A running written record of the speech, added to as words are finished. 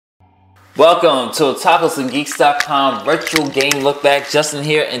Welcome to TacosandGeeks.com virtual game look back. Justin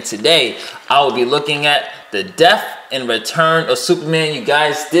here, and today I will be looking at the death and return of Superman. You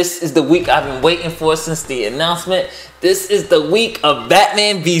guys, this is the week I've been waiting for since the announcement. This is the week of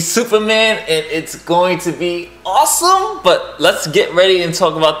Batman v Superman, and it's going to be awesome. But let's get ready and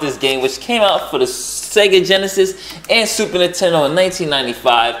talk about this game, which came out for the Sega Genesis and Super Nintendo in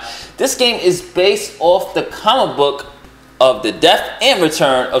 1995. This game is based off the comic book of the death and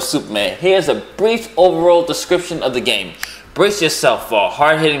return of Superman. Here's a brief overall description of the game. Brace yourself for a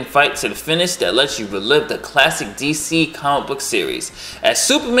hard-hitting fight to the finish that lets you relive the classic DC comic book series. As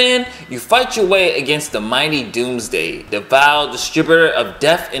Superman, you fight your way against the mighty Doomsday, the vile distributor of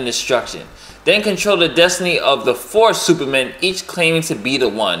death and destruction. Then control the destiny of the four Supermen, each claiming to be the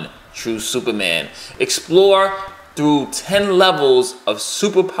one true Superman. Explore through 10 levels of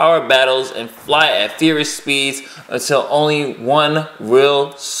superpower battles and fly at furious speeds until only one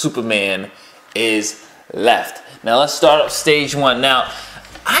real Superman is left. Now let's start up stage one. Now,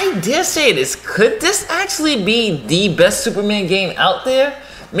 I dare say this, could this actually be the best Superman game out there?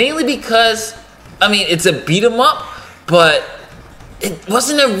 Mainly because, I mean, it's a beat 'em up, but it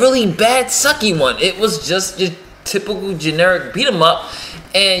wasn't a really bad sucky one. It was just your typical generic beat 'em up,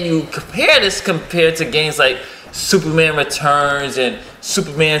 and you compare this compared to games like Superman Returns and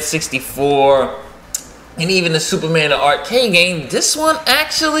Superman 64 and even the Superman arcade game. This one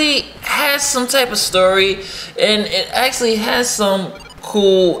actually has some type of story, and it actually has some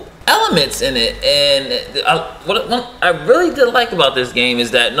cool elements in it. And what I really did like about this game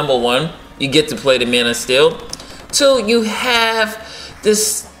is that, number one, you get to play the Man of Steel. Two, you have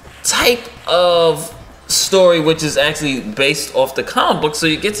this type of story which is actually based off the comic book, so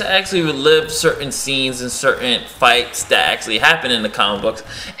you get to actually relive certain scenes and certain fights that actually happen in the comic books.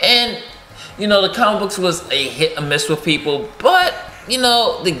 And you know, the comic books was a hit or miss with people, but you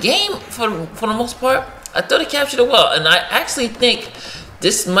know, the game for the most part, I thought it captured it well, and I actually think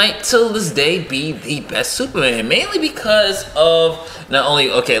this might till this day be the best Superman, mainly because of not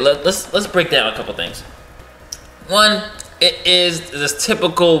only, okay, let's break down a couple things. One, it is this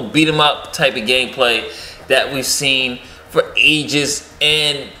typical beat 'em up type of gameplay that we've seen for ages,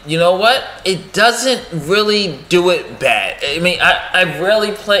 and you know what? It doesn't really do it bad. I mean, I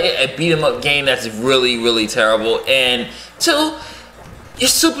rarely play a beat 'em up game that's really terrible. And two, your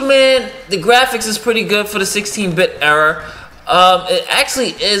Superman, the graphics is pretty good for the 16-bit era. It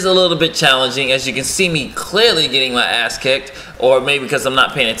actually is a little bit challenging, as you can see me clearly getting my ass kicked, or maybe because I'm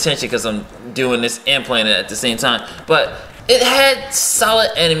not paying attention because I'm doing this and playing it at the same time. But it had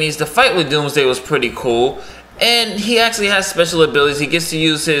solid enemies. The fight with Doomsday was pretty cool, and he actually has special abilities. He gets to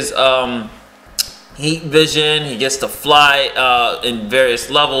use his heat vision. He gets to fly in various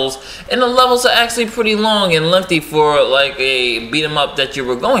levels, and the levels are actually pretty long and lengthy for like a beat 'em up that you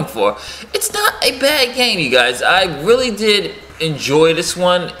were going for. It's not a bad game, you guys. I really did enjoy this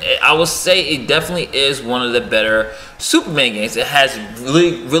one. I will say it definitely is one of the better Superman games. It has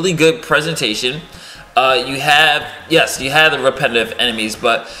really good presentation. You have the repetitive enemies,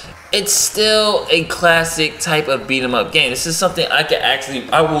 but it's still a classic type of beat 'em up game. This is something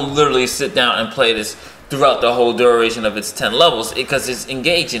I will literally sit down and play this throughout the whole duration of its 10 levels, because it's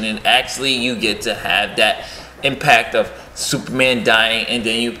engaging, and actually you get to have that impact of Superman dying, and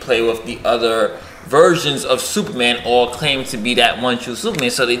then you play with the other versions of Superman, all claim to be that one true Superman.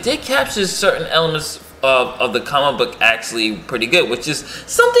 So they did capture certain elements of the comic book actually pretty good, which is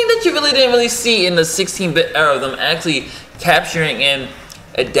something that you really didn't see in the 16-bit era, of them actually capturing and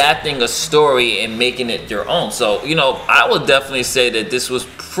adapting a story and making it your own. So, you know, I would definitely say that this was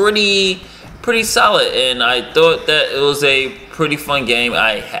pretty solid, and I thought that it was a pretty fun game.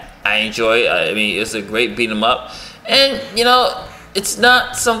 I enjoy it. I mean, it's a great beat 'em up, and you know, it's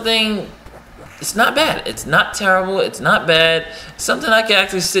not bad. It's not terrible. It's not bad. It's something I can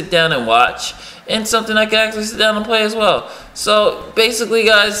actually sit down and watch, and something I can actually sit down and play as well. So basically,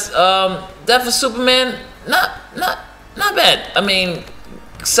 guys, Death of Superman, not bad. I mean,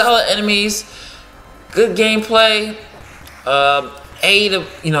 solid enemies, good gameplay. A to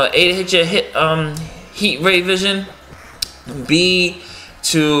hit your heat ray vision. B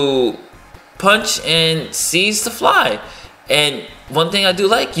to punch, and C's to fly. And one thing I do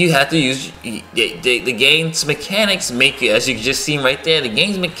like, you have to use the game's mechanics make you, as you just seen right there, the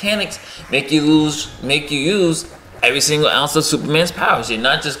game's mechanics make you use every single ounce of Superman's powers. You're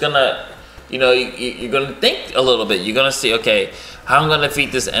not just gonna, you know, you're gonna think a little bit. You're gonna see, okay, how I'm gonna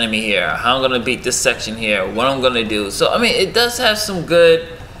defeat this enemy here, how I'm gonna beat this section here, what I'm gonna do. So I mean, it does have some good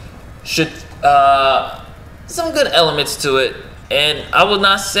elements to it, and I would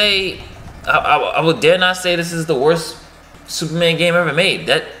not say, I would dare not say this is the worst Superman game ever made.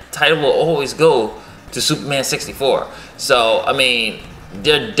 title will always go to Superman 64. So, I mean,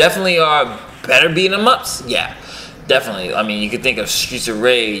 there definitely are better beat 'em ups. Yeah, definitely. I mean, you could think of Streets of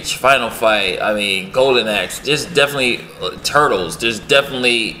Rage, Final Fight, I mean, Golden Axe. There's definitely Turtles. There's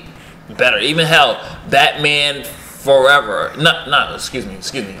definitely better. Even hell, Batman Forever. Excuse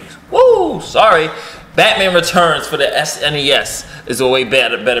me. Woo, sorry. Batman Returns for the SNES is a way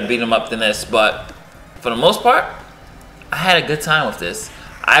better beat 'em up than this. But for the most part, I had a good time with this.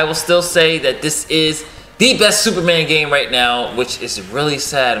 I will still say that this is the best Superman game right now, which is really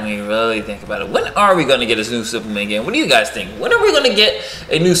sad when you really think about it. When are we going to get a new Superman game? What do you guys think? When are we going to get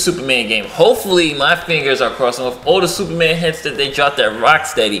a new Superman game? Hopefully, my fingers are crossing with all the Superman hits that they dropped at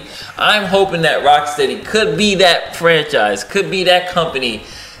Rocksteady. I'm hoping that Rocksteady could be that franchise, could be that company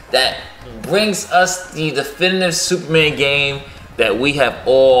that brings us the definitive Superman game that we have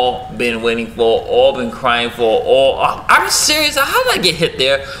all been waiting for, all been crying for, I'm serious, how did I get hit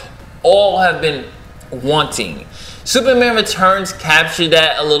there? All have been wanting. Superman Returns captured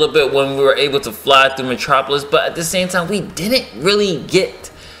that a little bit when we were able to fly through Metropolis, but at the same time, we didn't really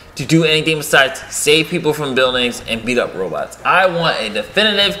get to do anything besides save people from buildings and beat up robots. I want a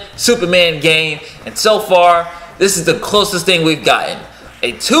definitive Superman game, and so far, this is the closest thing we've gotten.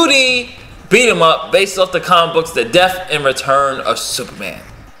 A 2D beat 'em up based off the comic books, The Death and Return of Superman.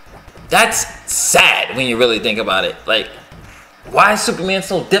 That's sad when you really think about it. Like, why is Superman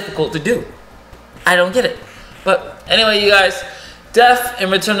so difficult to do? I don't get it. But anyway, you guys, Death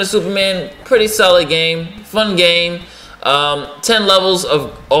and Return of Superman, pretty solid game, fun game. 10 levels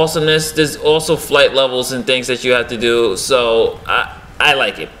of awesomeness. There's also flight levels and things that you have to do, so I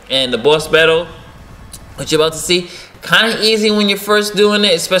like it. And the boss battle, what you're about to see, kind of easy when you're first doing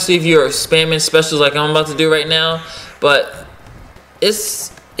it, especially if you're spamming specials like I'm about to do right now. But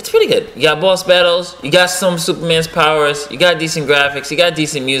it's pretty good. You got boss battles, you got some Superman's powers, you got decent graphics, you got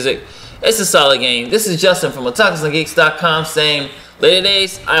decent music. It's a solid game. This is Justin from otakusandgeeks.com saying, later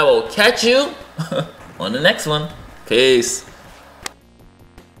days, I will catch you on the next one. Peace.